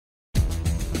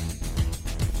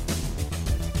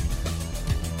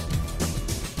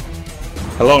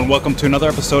Hello and welcome to another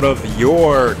episode of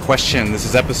Your Question. This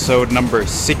is episode number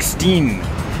 16.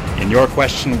 In Your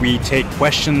Question, we take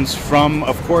questions from,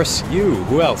 of course, you.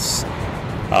 Who else?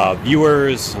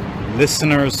 Viewers,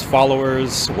 listeners,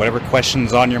 followers, whatever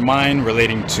questions on your mind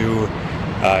relating to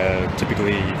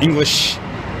typically English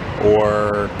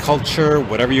or culture,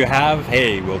 whatever you have.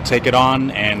 Hey, we'll take it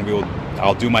on and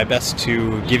I'll do my best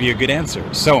to give you a good answer.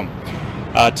 So,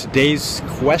 today's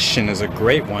question is a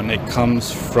great one. It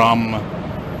comes from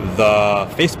the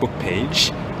Facebook page,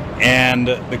 and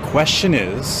the question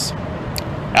is,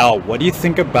 Al, what do you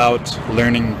think about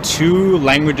learning two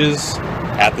languages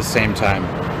at the same time?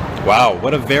 Wow,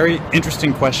 what a very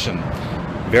interesting question.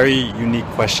 Very unique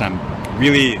question. I'm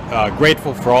really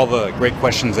grateful for all the great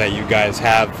questions that you guys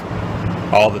have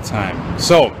all the time.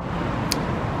 So,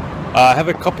 I have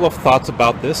a couple of thoughts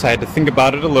about this. I had to think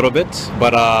about it a little bit,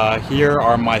 but here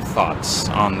are my thoughts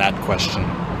on that question.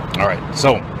 All right,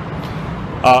 so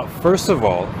first of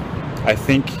all, I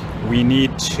think we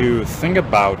need to think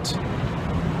about,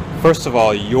 first of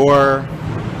all, your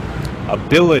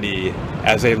ability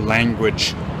as a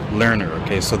language learner.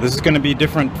 Okay, so this is going to be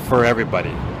different for everybody.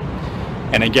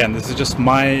 And again, this is just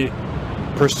my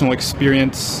personal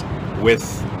experience with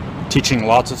teaching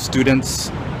lots of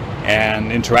students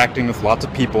and interacting with lots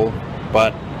of people,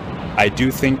 but I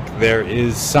do think there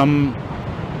is some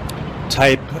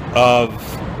type of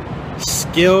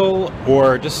skill,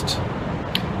 or just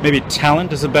maybe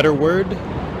talent is a better word,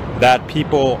 that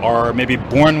people are maybe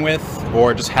born with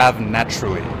or just have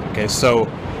naturally. Okay, so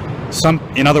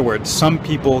in other words, some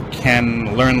people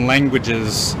can learn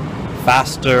languages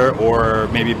faster or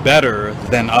maybe better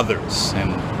than others.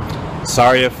 And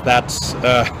sorry if that's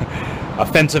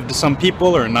offensive to some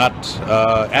people or not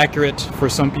accurate for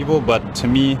some people, but to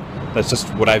me, that's just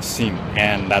what I've seen,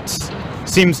 and that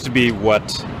seems to be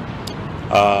what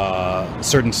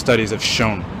certain studies have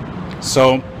shown.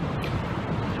 So,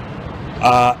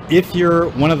 if you're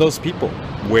one of those people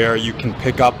where you can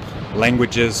pick up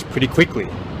languages pretty quickly,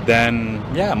 then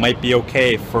yeah, it might be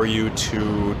okay for you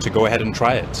to go ahead and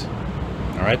try it.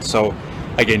 All right. So,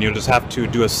 again, you'll just have to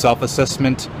do a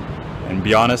self-assessment and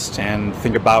be honest and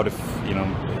think about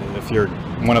if you're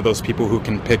one of those people who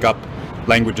can pick up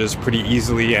languages pretty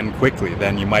easily and quickly,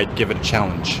 then you might give it a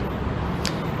challenge.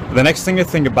 The next thing to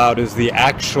think about is the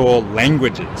actual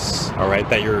languages, all right,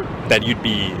 that you'd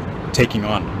be taking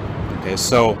on. Okay,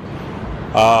 so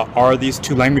are these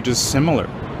two languages similar?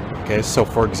 Okay, so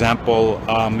for example,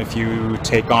 if you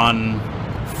take on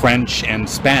French and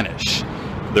Spanish,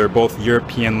 they're both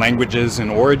European languages in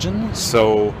origin,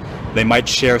 so they might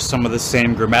share some of the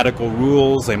same grammatical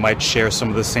rules, they might share some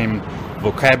of the same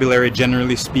vocabulary,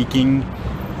 generally speaking.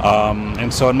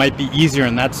 And so it might be easier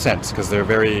in that sense because they're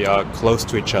very close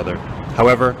to each other.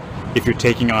 However, if you're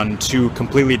taking on two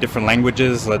completely different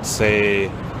languages, let's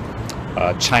say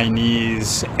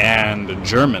Chinese and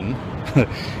German,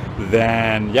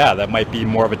 then yeah, that might be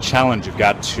more of a challenge. You've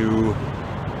got two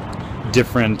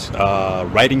different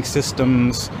writing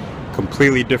systems,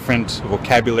 completely different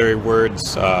vocabulary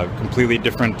words, completely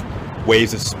different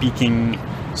ways of speaking.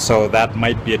 So that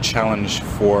might be a challenge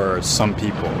for some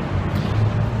people.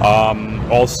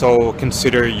 Also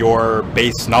consider your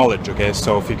base knowledge, okay?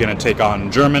 So if you're going to take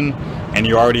on German and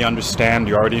you already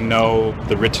know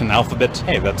the written alphabet,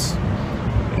 hey,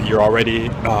 you're already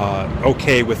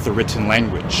okay with the written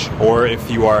language. Or if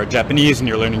you are Japanese and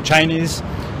you're learning Chinese,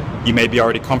 you may be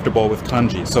already comfortable with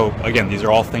kanji. So again, these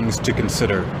are all things to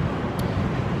consider.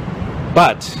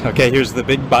 But, okay, here's the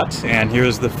big but, and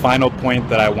here's the final point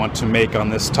that I want to make on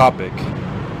this topic.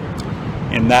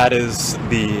 And that is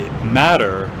the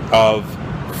matter of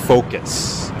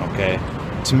focus, okay?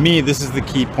 To me, this is the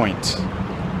key point,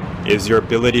 is your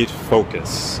ability to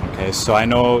focus, okay? So I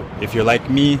know if you're like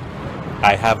me,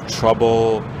 I have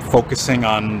trouble focusing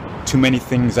on too many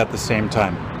things at the same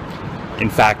time. In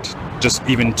fact, just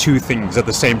even two things at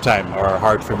the same time are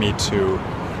hard for me to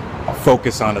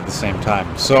focus on at the same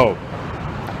time. So,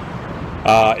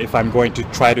 if I'm going to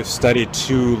try to study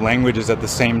two languages at the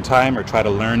same time or try to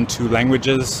learn two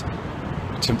languages,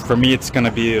 for me it's going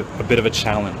to be a bit of a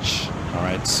challenge. All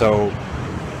right, so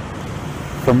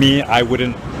for me, I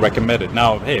wouldn't recommend it.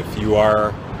 Now, hey, if you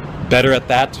are better at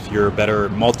that, if you're a better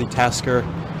multitasker,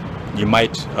 you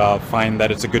might find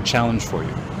that it's a good challenge for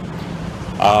you.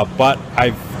 But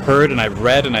I've heard and I've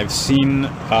read and I've seen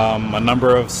a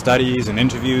number of studies and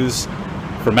interviews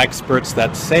from experts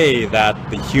that say that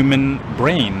the human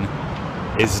brain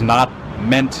is not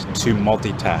meant to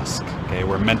multitask. Okay,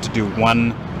 we're meant to do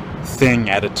one thing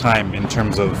at a time in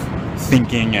terms of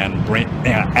thinking and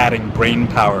adding brain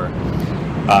power.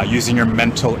 using your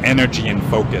mental energy and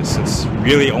focus. It's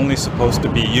really only supposed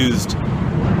to be used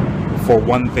for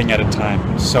one thing at a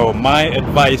time. So my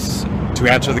advice to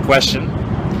answer the question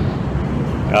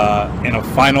in a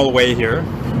final way here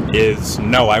is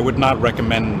no, I would not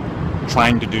recommend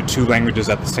trying to do two languages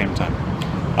at the same time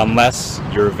unless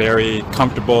you're very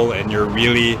comfortable and you're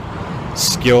really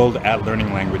skilled at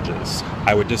learning languages.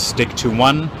 I would just stick to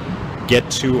one, get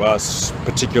to a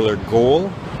particular goal,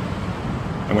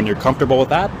 and when you're comfortable with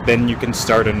that, then you can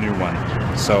start a new one.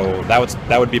 So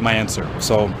that would be my answer.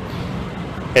 So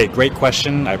hey, great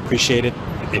question. I appreciate it.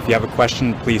 If you have a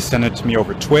question, please send it to me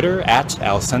over Twitter at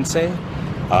alsensei.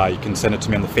 You can send it to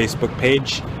me on the Facebook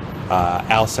page,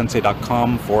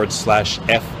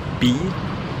 alsensei.com/FB.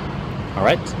 All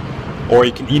right. Or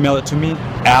you can email it to me,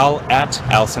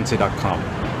 al@alsensei.com.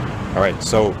 All right.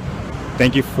 So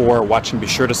thank you for watching. Be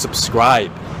sure to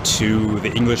subscribe to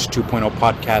the English 2.0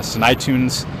 podcast on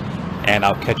iTunes, and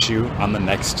I'll catch you on the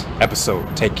next episode.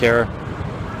 Take care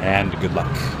and good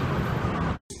luck.